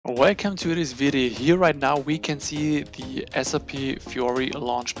Welcome to this video. Here right now we can see the SAP Fiori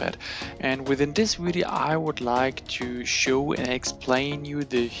Launchpad, and within this video I would like to show and explain you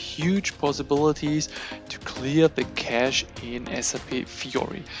the huge possibilities to clear the cache in SAP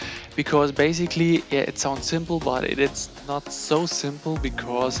Fiori. Because basically, yeah, it sounds simple, but it's not so simple,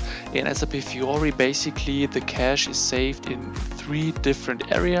 because in SAP Fiori basically the cache is saved in three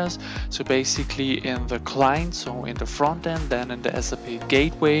different areas. So basically in the client, so in the front end, then in the SAP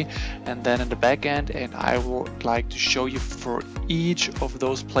Gateway, and then in the back end. And I would like to show you for each of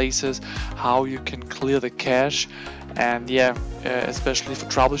those places how you can clear the cache. And yeah, especially for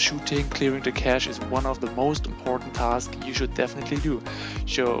troubleshooting, clearing the cache is one of the most important tasks you should definitely do.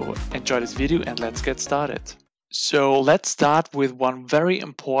 So enjoy this video and let's get started. So let's start with one very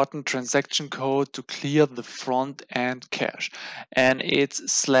important transaction code to clear the front end cache, and it's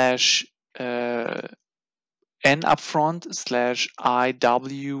 /n upfront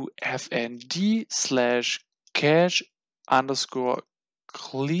 /iwfnd/cache underscore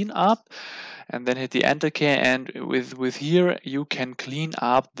cleanup, and then hit the enter key. And with here you can clean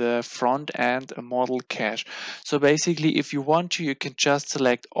up the front end model cache. So basically, if you want to, you can just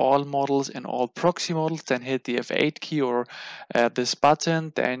select all models and all proxy models, then hit the F8 key or this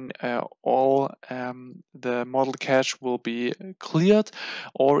button, then all the model cache will be cleared.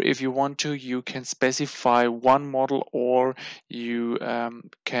 Or if you want to, you can specify one model, or you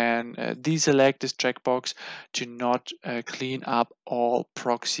can deselect this checkbox to not clean up all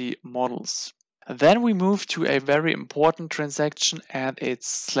proxy models. Then we move to a very important transaction, and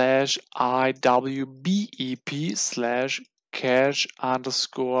it's /iwbep/cache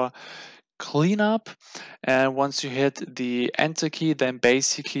underscore cleanup. And once you hit the enter key, then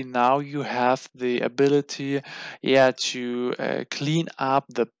basically now you have the ability to clean up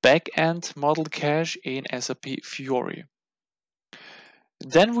the backend model cache in SAP Fiori.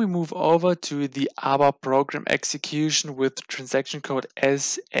 Then we move over to the ABAP program execution with transaction code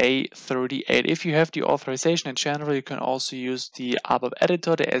SA38. If you have the authorization in general, you can also use the ABAP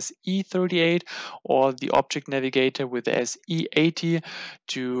editor, the SE38, or the object navigator with the SE80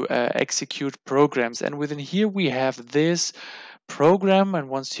 to execute programs. And within here we have this program, and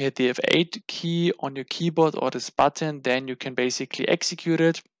once you hit the F8 key on your keyboard or this button, then you can basically execute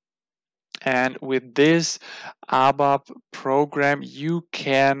it. And with this ABAP program, you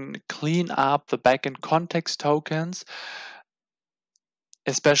can clean up the backend context tokens,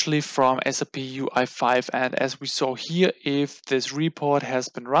 especially from SAP UI5. And as we saw here, if this report has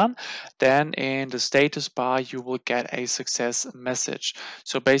been run, then in the status bar you will get a success message.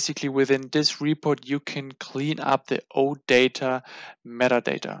 So basically within this report you can clean up the OData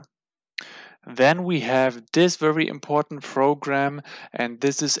metadata. Then we have this very important program, and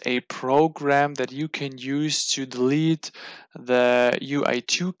this is a program that you can use to delete the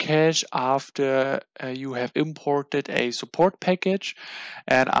UI2 cache after you have imported a support package.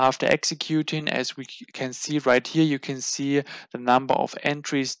 And after executing, as we can see right here, you can see the number of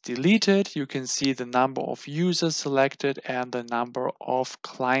entries deleted, you can see the number of users selected, and the number of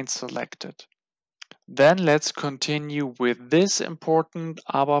clients selected. Then let's continue with this important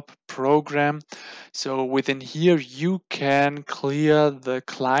ABAP program. So within here you can clear the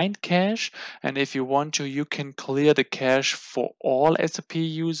client cache, and if you want to, you can clear the cache for all SAP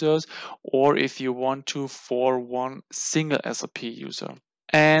users, or if you want to, for one single SAP user.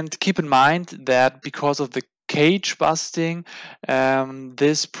 And keep in mind that because of the cache busting,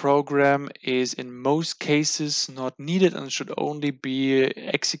 this program is in most cases not needed and should only be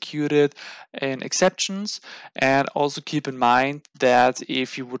executed in exceptions. And also keep in mind that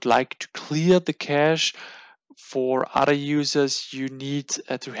if you would like to clear the cache for other users, you need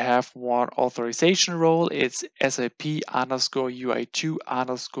to have one authorization role. It's SAP underscore UI2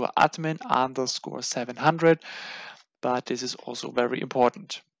 underscore admin underscore 700, but this is also very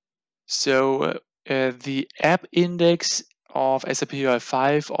important. So the app index of SAP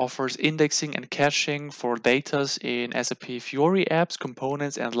UI5 offers indexing and caching for data in SAP Fiori apps,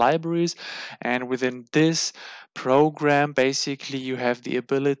 components, and libraries. And within this program, basically, you have the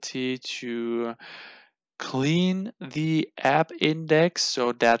ability to clean the app index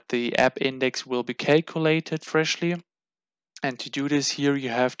so that the app index will be calculated freshly. And to do this, here you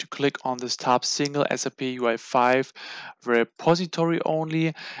have to click on this tab single SAP UI5 repository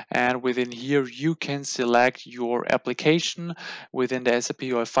only, and within here you can select your application within the SAP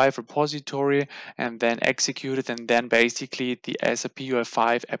UI5 repository and then execute it, and then basically the SAP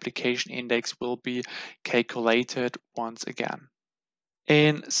UI5 application index will be calculated once again.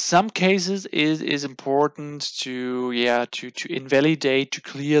 In some cases, it is important to invalidate, to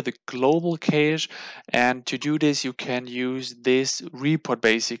clear the global cache, and to do this, you can use this report.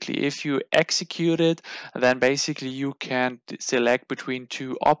 Basically, if you execute it, then basically you can select between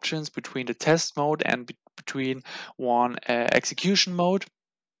two options, between the test mode and between one execution mode.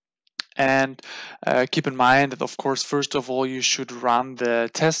 And keep in mind that, of course, first of all, you should run the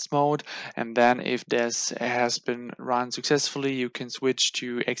test mode. And then if this has been run successfully, you can switch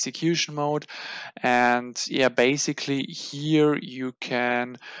to execution mode. And yeah, basically here you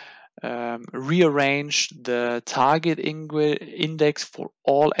can rearrange the target index for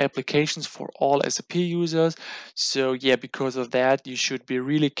all applications, for all SAP users. So yeah, because of that, you should be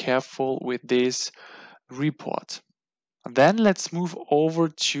really careful with this report. Then let's move over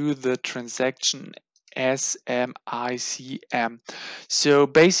to the transaction SMICM. So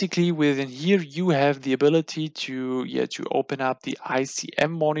basically within here you have the ability to open up the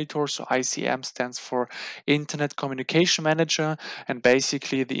ICM monitor. So ICM stands for Internet Communication Manager, and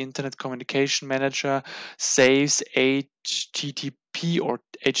basically the Internet Communication Manager saves HTTP or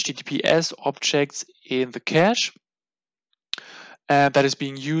HTTPS objects in the cache that is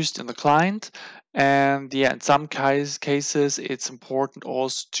being used in the client. And yeah, in some cases, it's important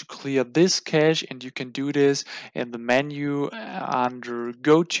also to clear this cache, and you can do this in the menu under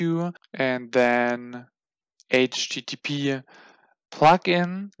Go To, and then HTTP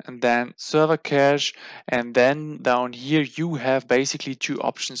plugin, and then server cache. And then down here you have basically two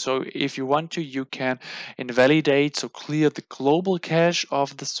options. So if you want to, you can invalidate, so clear the global cache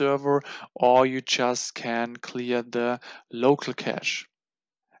of the server, or you just can clear the local cache.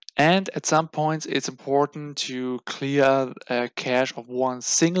 And at some points, it's important to clear a cache of one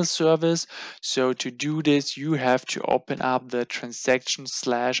single service. So to do this, you have to open up the transaction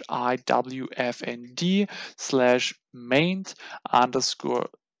slash IWFND slash main underscore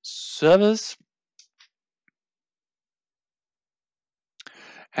service.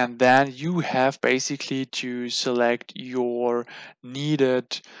 And then you have basically to select your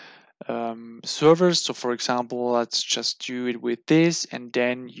needed servers. So for example, let's just do it with this, and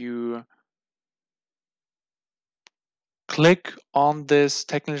then you click on this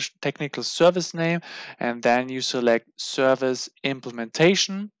technical service name, and then you select service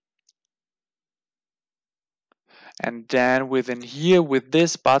implementation. And then within here, with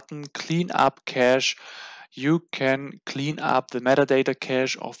this button, clean up cache, you can clean up the metadata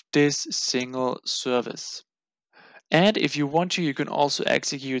cache of this single service. And if you want to, you can also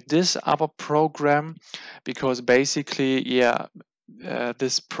execute this ABAP program, because basically,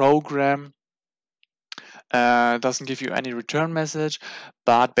 this program doesn't give you any return message,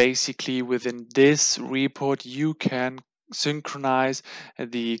 but basically within this report you can synchronize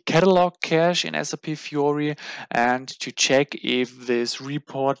the catalog cache in SAP Fiori. And to check if this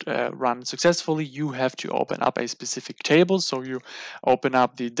report runs successfully, you have to open up a specific table. So you open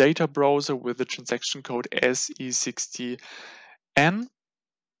up the data browser with the transaction code SE60N,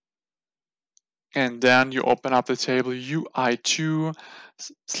 and then you open up the table UI2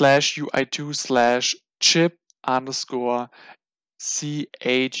 slash UI2 slash chip underscore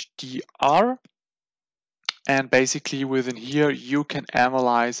CHDR. And basically within here, you can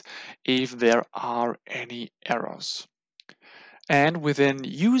analyze if there are any errors. And within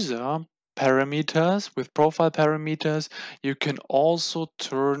user parameters, with profile parameters, you can also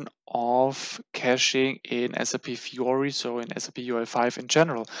turn off caching in SAP Fiori, so in SAP UI5 in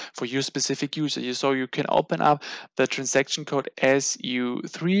general, for your specific user. So you can open up the transaction code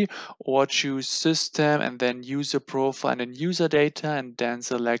SU3, or choose system and then user profile and then user data, and then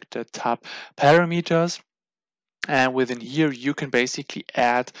select the tab parameters. And within here, you can basically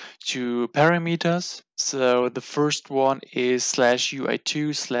add two parameters. So the first one is slash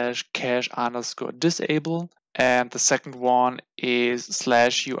UI2 slash cache underscore disable. And the second one is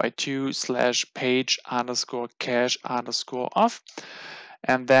slash UI2 slash page underscore cache underscore off.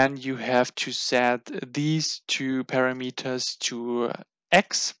 And then you have to set these two parameters to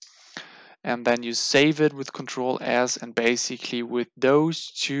X, and then you save it with Control S, and basically with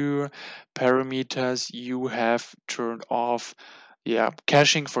those two parameters you have turned off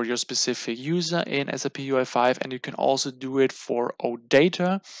caching for your specific user in SAP UI5. And you can also do it for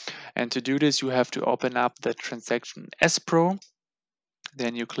OData. And to do this, you have to open up the transaction SPRO,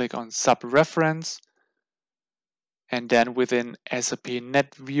 then you click on sub reference, and then within SAP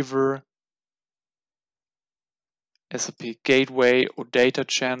NetWeaver, SAP Gateway, OData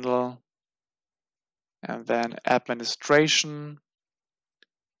channel, and then administration,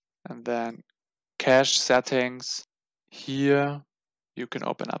 and then cache settings. Here you can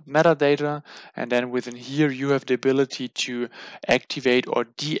open up metadata, and then within here you have the ability to activate or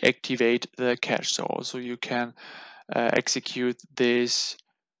deactivate the cache. So also you can execute this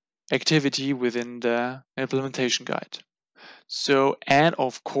activity within the implementation guide. So, and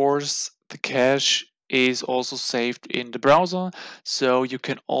of course, the cache is also saved in the browser, so you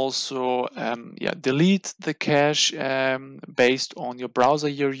can also delete the cache based on your browser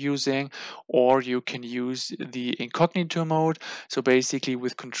you're using, or you can use the incognito mode. So basically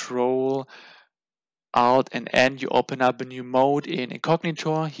with Control Alt and N, you open up a new mode in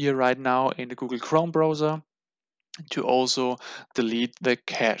incognito here right now in the Google Chrome browser to also delete the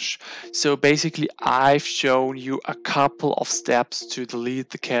cache. So basically I've shown you a couple of steps to delete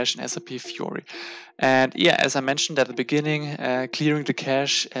the cache in SAP Fiori. And yeah, as I mentioned at the beginning, clearing the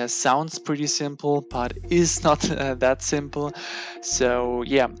cache sounds pretty simple, but is not that simple. So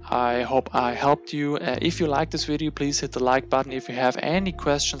yeah, I hope I helped you. If you like this video, please hit the like button. If you have any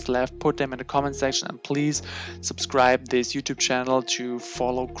questions left, put them in the comment section, and please subscribe this YouTube channel to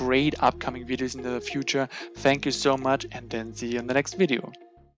follow great upcoming videos in the future. Thank you so much, and then see you in the next video.